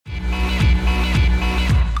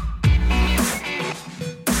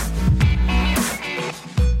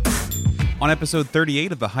On episode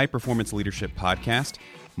 38 of the High Performance Leadership Podcast,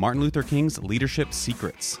 Martin Luther King's Leadership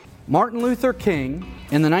Secrets. Martin Luther King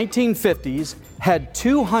in the 1950s had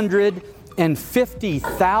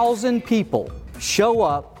 250,000 people show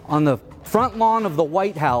up on the front lawn of the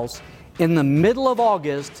White House in the middle of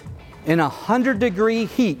August in 100-degree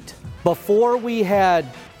heat before we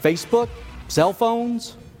had Facebook, cell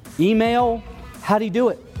phones, email. How'd he do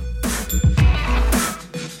it?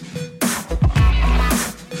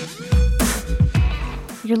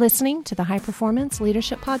 You're listening to the High Performance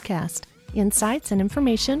Leadership Podcast, insights and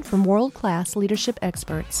information from world-class leadership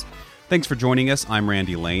experts. Thanks for joining us. I'm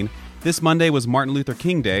Randy Lane. This Monday was Martin Luther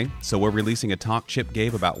King Day, so we're releasing a talk Chip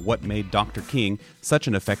gave about what made Dr. King such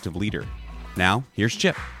an effective leader. Now, here's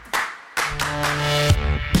Chip.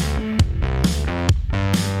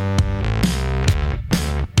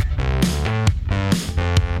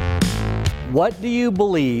 What do you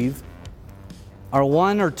believe are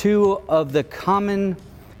one or two of the common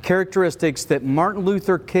characteristics that Martin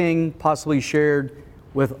Luther King possibly shared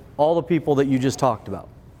with all the people that you just talked about?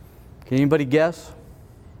 Can anybody guess?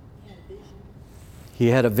 He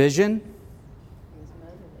had a vision.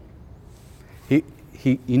 He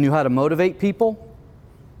knew how to motivate people.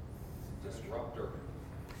 Disruptor.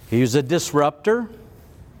 He was a disruptor.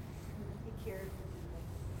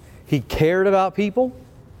 He cared about people.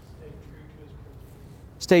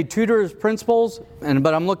 Stayed true to his principles.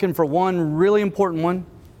 But I'm looking for one really important one.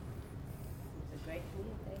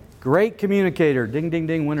 Great communicator. Ding, ding,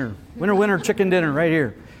 ding, winner. Winner, winner, chicken dinner right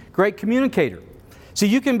here. Great communicator. See,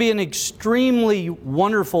 you can be an extremely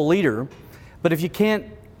wonderful leader, but if you can't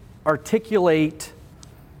articulate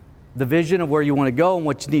the vision of where you want to go and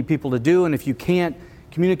what you need people to do, and if you can't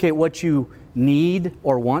communicate what you need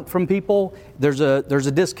or want from people, there's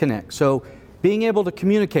a disconnect. So being able to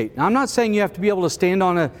communicate. Now, I'm not saying you have to be able to stand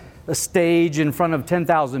on a stage in front of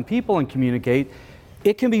 10,000 people and communicate.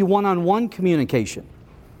 It can be one-on-one communication.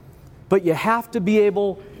 But you have to be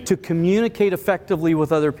able to communicate effectively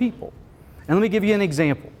with other people. And let me give you an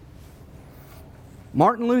example.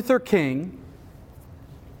 Martin Luther King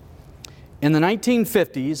in the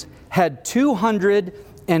 1950s had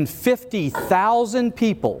 250,000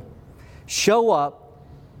 people show up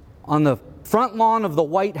on the front lawn of the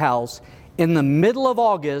White House in the middle of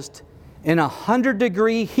August in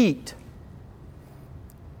 100-degree heat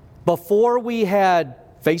before we had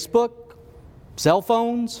Facebook, cell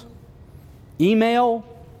phones, email.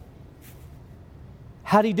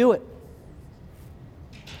 How'd he do it?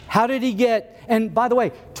 How did he get, and by the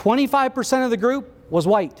way, 25% of the group was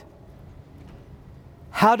white.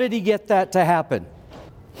 How did he get that to happen?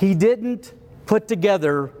 He didn't put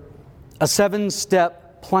together a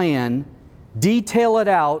 7-step plan, detail it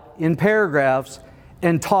out in paragraphs,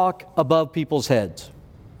 and talk above people's heads.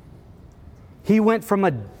 He went from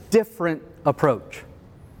a different approach.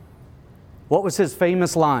 What was his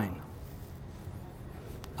famous line?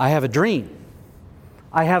 I have a dream.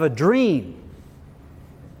 I have a dream.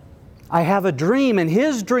 I have a dream. And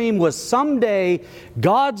his dream was someday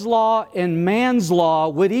God's law and man's law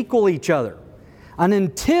would equal each other. And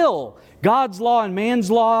until God's law and man's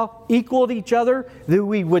law equaled each other, that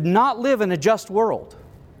we would not live in a just world.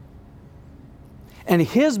 And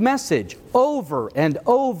his message over and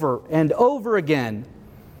over and over again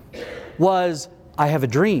was, I have a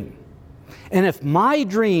dream. And if my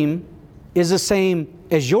dream is the same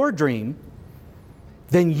as your dream,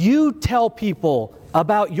 then you tell people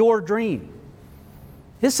about your dream.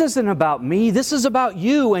 This isn't about me. This is about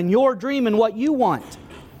you and your dream and what you want.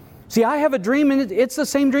 See, I have a dream and it's the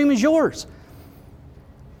same dream as yours.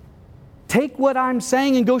 Take what I'm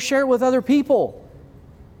saying and go share it with other people.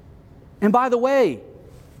 And by the way,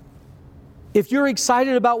 if you're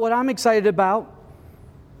excited about what I'm excited about,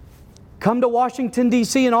 come to Washington,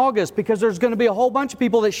 D.C. in August, because there's going to be a whole bunch of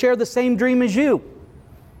people that share the same dream as you.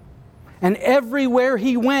 And everywhere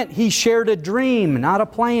he went, he shared a dream, not a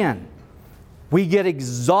plan. We get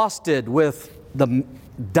exhausted with the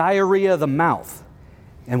diarrhea of the mouth.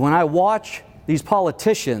 And when I watch these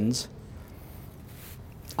politicians,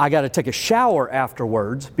 I got to take a shower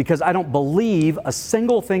afterwards because I don't believe a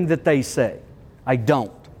single thing that they say. I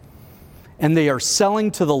don't. And they are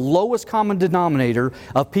selling to the lowest common denominator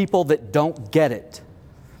of people that don't get it.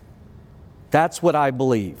 That's what I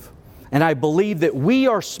believe. And I believe that we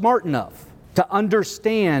are smart enough to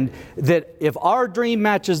understand that if our dream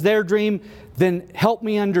matches their dream, then help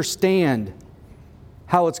me understand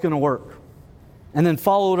how it's going to work. And then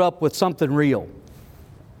follow it up with something real.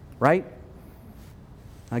 Right?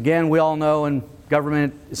 Again, we all know in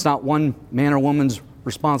government, it's not one man or woman's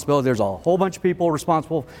responsibility. There's a whole bunch of people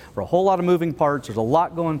responsible for a whole lot of moving parts. There's a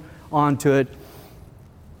lot going on to it.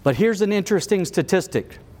 But here's an interesting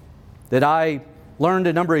statistic that I learned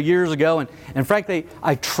a number of years ago, and frankly,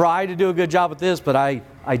 I try to do a good job with this, but I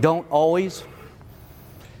don't always.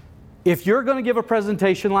 If you're going to give a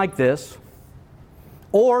presentation like this,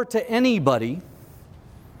 or to anybody,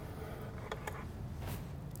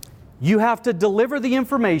 you have to deliver the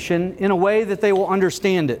information in a way that they will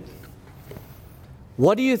understand it.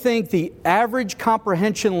 What do you think the average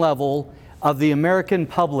comprehension level of the American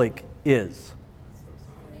public is?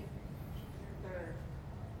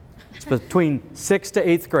 It's between 6th to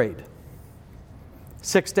 8th grade.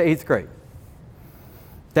 6th to 8th grade.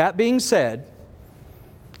 That being said,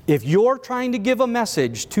 if you're trying to give a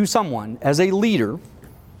message to someone as a leader,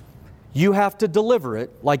 you have to deliver it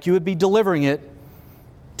like you would be delivering it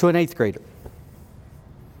to an 8th grader.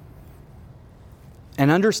 And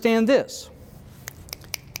understand this.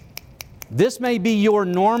 This may be your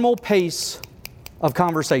normal pace of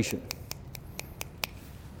conversation.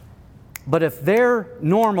 But if their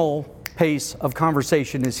normal pace of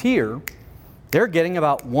conversation is here, they're getting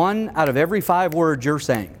about 1 out of every 5 words you're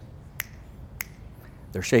saying.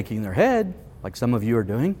 They're shaking their head, like some of you are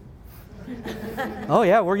doing. Oh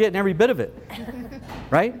yeah, we're getting every bit of it.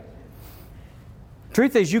 Right?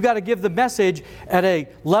 Truth is, you got to give the message at a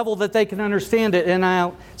level that they can understand it. And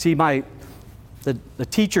I see the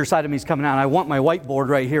teacher side of me is coming out. I want my whiteboard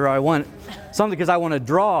right here. I want something because I want to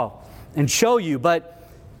draw and show you. But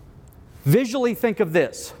visually think of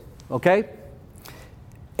this, okay?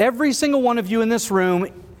 Every single one of you in this room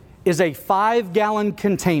is a 5-gallon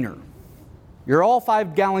container. You're all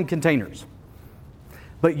 5-gallon containers.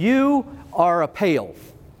 But you are a pail,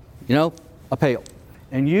 a pail.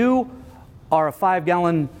 And you are a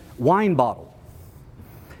 5-gallon wine bottle.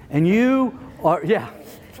 And you are,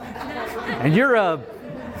 and you're a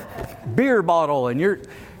beer bottle, and you're,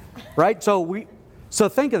 right? So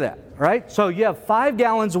think of that, right? So you have 5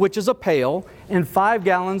 gallons, which is a pail, and 5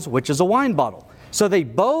 gallons, which is a wine bottle. So they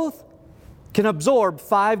both can absorb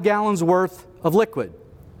 5 gallons worth of liquid.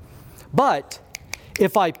 But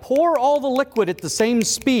if I pour all the liquid at the same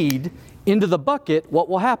speed into the bucket, what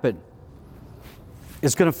will happen?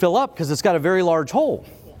 It's going to fill up because it's got a very large hole.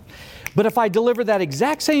 But if I deliver that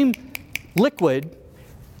exact same liquid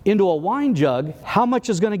into a wine jug, how much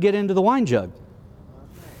is going to get into the wine jug?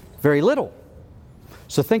 Very little.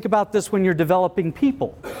 So think about this when you're developing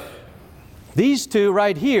people. These two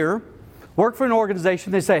right here work for an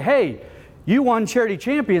organization. They say, hey, you won Charity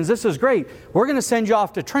Champions. This is great. We're going to send you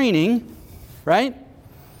off to training, right?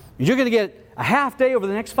 You're going to get a half day over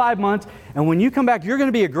the next 5 months, and when you come back, you're going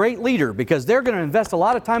to be a great leader because they're going to invest a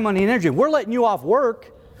lot of time, money, and energy. We're letting you off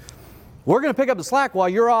work. We're going to pick up the slack while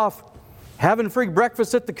you're off having free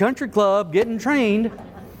breakfast at the country club, getting trained,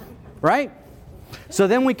 right? So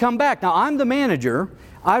then we come back. Now, I'm the manager.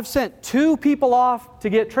 I've sent 2 people off to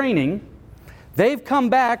get training. They've come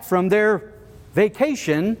back from their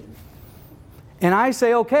vacation, and I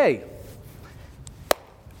say, okay,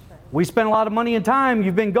 we spent a lot of money and time.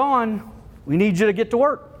 You've been gone. We need you to get to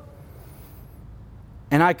work.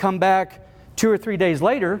 And I come back 2 or 3 days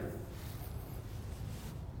later,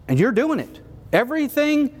 and you're doing it.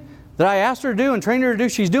 Everything that I asked her to do and trained her to do,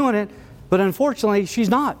 she's doing it. But unfortunately, she's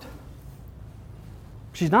not.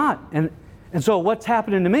 She's not. And so what's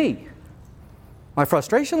happening to me? My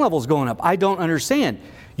frustration level's going up. I don't understand.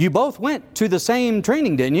 You both went to the same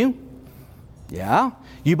training, didn't you? Yeah.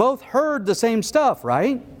 You both heard the same stuff,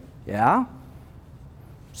 right? Yeah.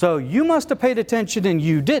 So you must have paid attention and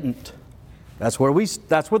you didn't. That's where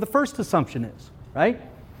the first assumption is, right?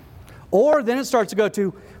 Or then it starts to go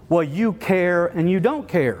to, well, you care and you don't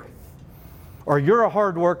care. Or you're a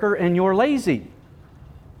hard worker and you're lazy.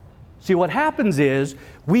 See, what happens is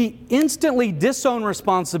we instantly disown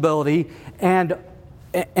responsibility and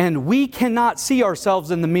we cannot see ourselves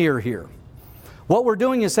in the mirror here. What we're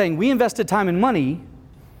doing is saying, we invested time and money.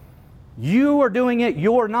 You are doing it,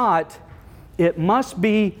 you're not. It must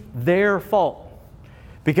be their fault.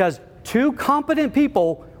 Because 2 competent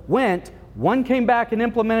people went, one came back and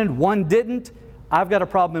implemented, one didn't. I've got a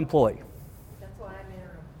problem employee. That's why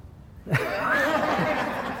I'm in.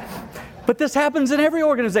 But this happens in every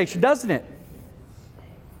organization, doesn't it?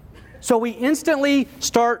 So we instantly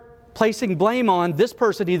start placing blame on this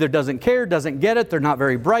person either doesn't care, doesn't get it, they're not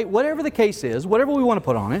very bright, whatever the case is, whatever we want to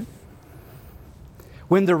put on it.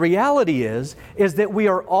 When the reality is that we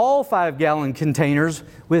are all 5-gallon containers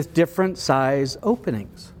with different size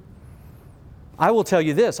openings. I will tell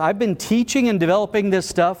you this, I've been teaching and developing this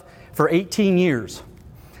stuff for 18 years.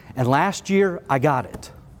 And last year, I got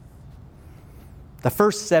it. The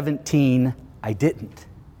first 17, I didn't.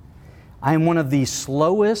 I am one of the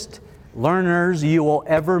slowest learners you will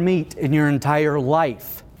ever meet in your entire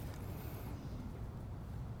life.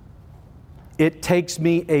 It takes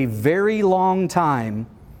me a very long time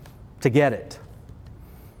to get it.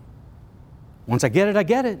 Once I get it, I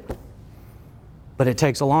get it. But it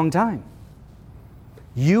takes a long time.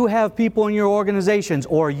 You have people in your organizations,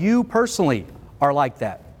 or you personally are like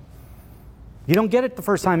that. You don't get it the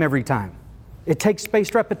first time every time. It takes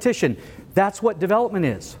spaced repetition. That's what development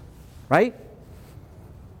is, right?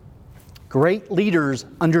 Great leaders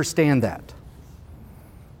understand that.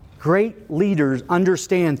 Great leaders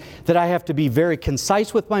understand that I have to be very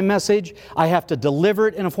concise with my message. I have to deliver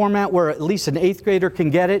it in a format where at least an 8th grader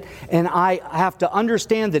can get it. And I have to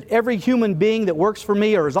understand that every human being that works for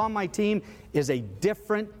me or is on my team is a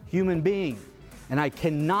different human being. And I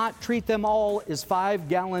cannot treat them all as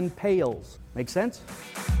 5-gallon pails. Make sense?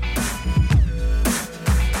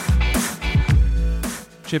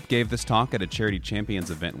 Chip gave this talk at a Charity Champions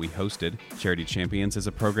event we hosted. Charity Champions is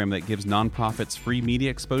a program that gives nonprofits free media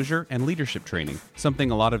exposure and leadership training,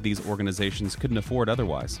 something a lot of these organizations couldn't afford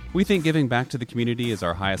otherwise. We think giving back to the community is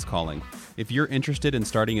our highest calling. If you're interested in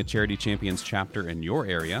starting a Charity Champions chapter in your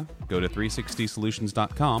area, go to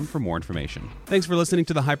 360solutions.com for more information. Thanks for listening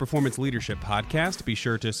to the High Performance Leadership Podcast. Be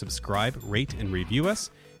sure to subscribe, rate, and review us.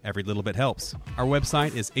 Every little bit helps. Our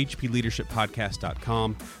website is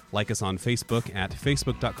hpleadershippodcast.com. Like us on Facebook at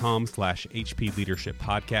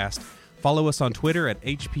facebook.com/hpleadershippodcast. Follow us on Twitter at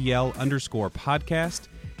HPL_podcast.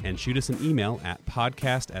 And shoot us an email at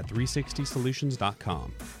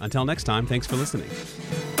podcast@360solutions.com. Until next time, thanks for listening.